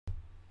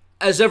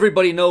As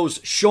everybody knows,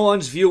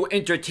 Sean's View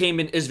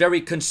Entertainment is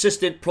very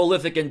consistent,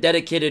 prolific, and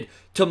dedicated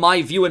to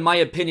my view and my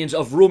opinions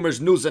of rumors,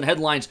 news, and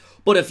headlines.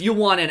 But if you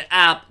want an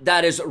app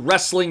that is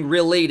wrestling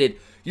related,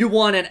 you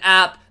want an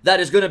app that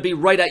is going to be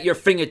right at your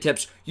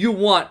fingertips, you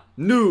want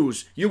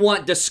news, you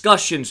want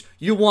discussions,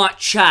 you want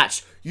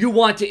chats, you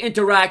want to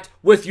interact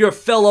with your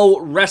fellow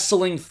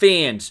wrestling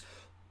fans.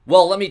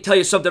 Well, let me tell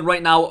you something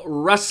right now.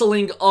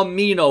 Wrestling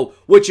Amino,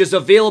 which is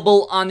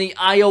available on the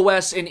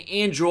iOS and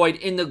Android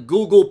in the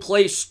Google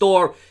Play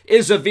Store,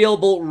 is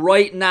available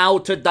right now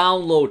to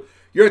download.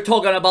 You're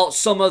talking about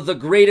some of the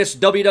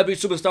greatest WWE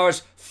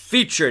superstars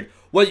featured.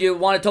 Whether you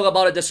want to talk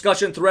about a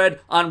discussion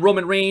thread on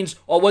Roman Reigns,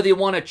 or whether you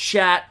want to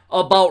chat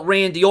about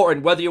Randy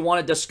Orton, whether you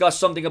want to discuss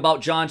something about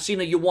John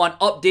Cena, you want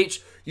updates,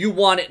 you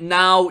want it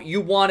now,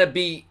 you want to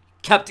be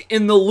kept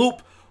in the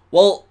loop,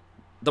 well,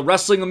 the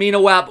Wrestling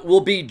Amino app will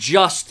be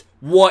just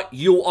what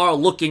you are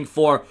looking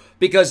for,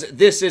 because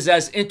this is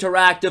as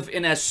interactive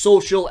and as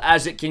social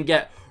as it can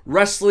get.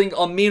 Wrestling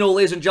Amino,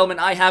 ladies and gentlemen,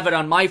 I have it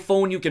on my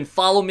phone. You can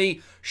follow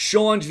me,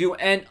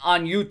 Seanzviewent,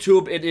 on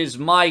YouTube. It is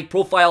my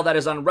profile that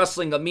is on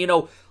Wrestling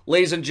Amino.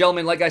 Ladies and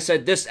gentlemen, like I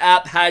said, this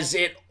app has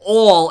it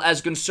all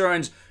as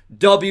concerns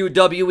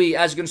WWE,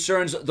 as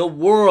concerns the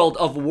world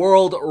of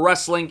World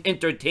Wrestling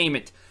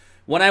Entertainment.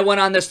 When I went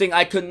on this thing,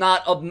 I could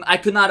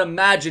not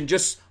imagine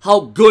just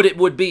how good it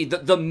would be,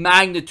 the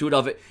magnitude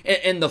of it,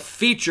 and the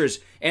features,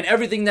 and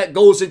everything that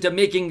goes into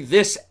making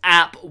this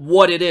app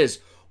what it is.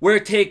 We're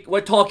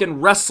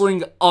talking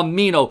Wrestling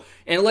Amino.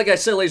 And like I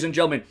said, ladies and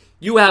gentlemen,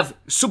 you have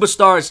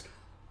superstars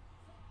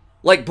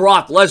like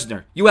Brock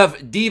Lesnar. You have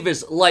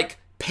divas like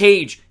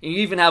Paige. And you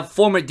even have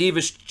former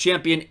Divas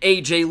champion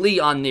AJ Lee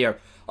on there.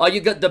 You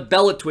got the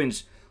Bella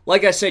Twins.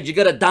 Like I said, you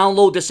got to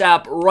download this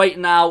app right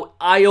now.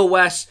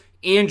 iOS,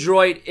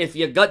 Android. If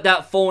you got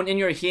that phone in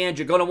your hand,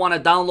 you're going to want to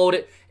download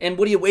it. And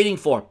what are you waiting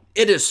for?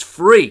 It is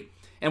free.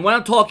 And when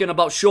I'm talking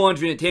about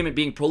Sean's Entertainment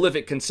being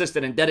prolific,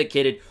 consistent, and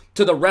dedicated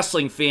to the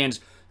wrestling fans,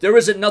 there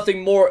isn't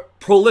nothing more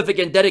prolific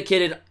and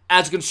dedicated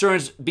as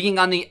concerns being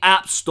on the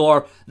App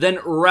Store than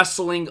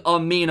Wrestling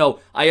Amino.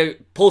 I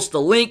post a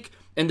link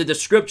in the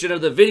description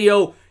of the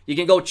video. You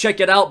can go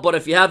check it out, but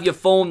if you have your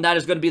phone, that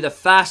is going to be the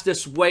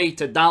fastest way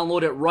to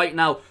download it right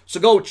now. So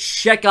go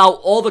check out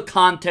all the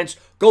contents,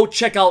 go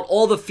check out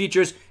all the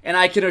features, and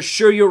I can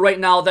assure you right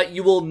now that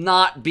you will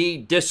not be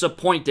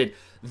disappointed.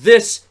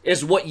 This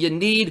is what you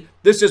need.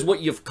 This is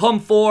what you've come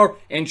for.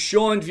 And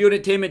Seanzviewent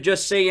Entertainment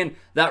just saying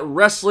that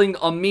Wrestling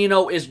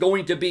Amino is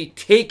going to be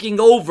taking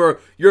over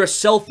your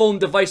cell phone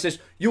devices.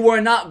 You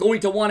are not going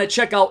to want to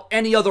check out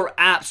any other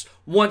apps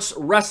once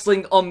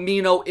Wrestling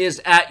Amino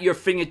is at your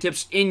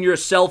fingertips in your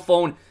cell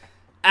phone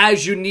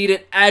as you need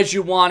it, as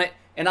you want it.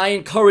 And I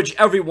encourage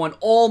everyone,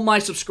 all my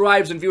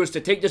subscribers and viewers,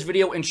 to take this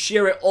video and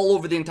share it all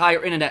over the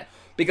entire internet.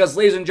 Because,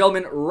 ladies and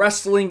gentlemen,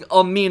 Wrestling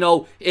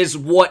Amino is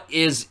what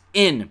is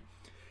in.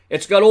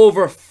 It's got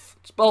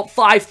it's about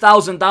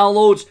 5,000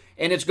 downloads,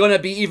 and it's going to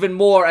be even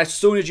more as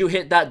soon as you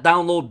hit that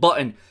download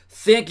button.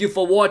 Thank you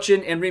for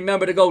watching, and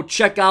remember to go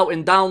check out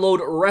and download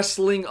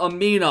Wrestling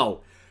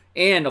Amino.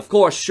 And, of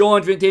course,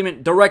 Seanzviewent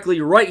Entertainment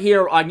directly right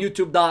here on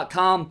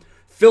YouTube.com,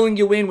 filling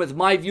you in with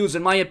my views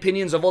and my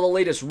opinions of all the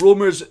latest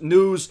rumors,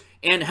 news,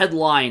 and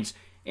headlines.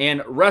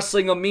 And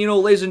Wrestling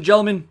Amino, ladies and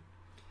gentlemen,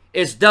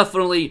 is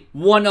definitely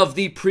one of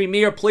the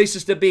premier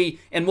places to be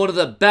and one of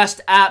the best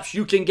apps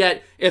you can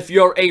get if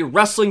you're a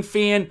wrestling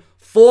fan,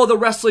 for the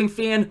wrestling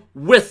fan,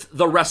 with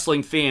the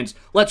wrestling fans.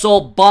 Let's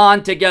all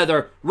bond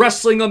together.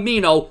 Wrestling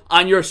Amino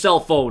on your cell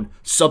phone.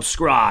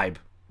 Subscribe.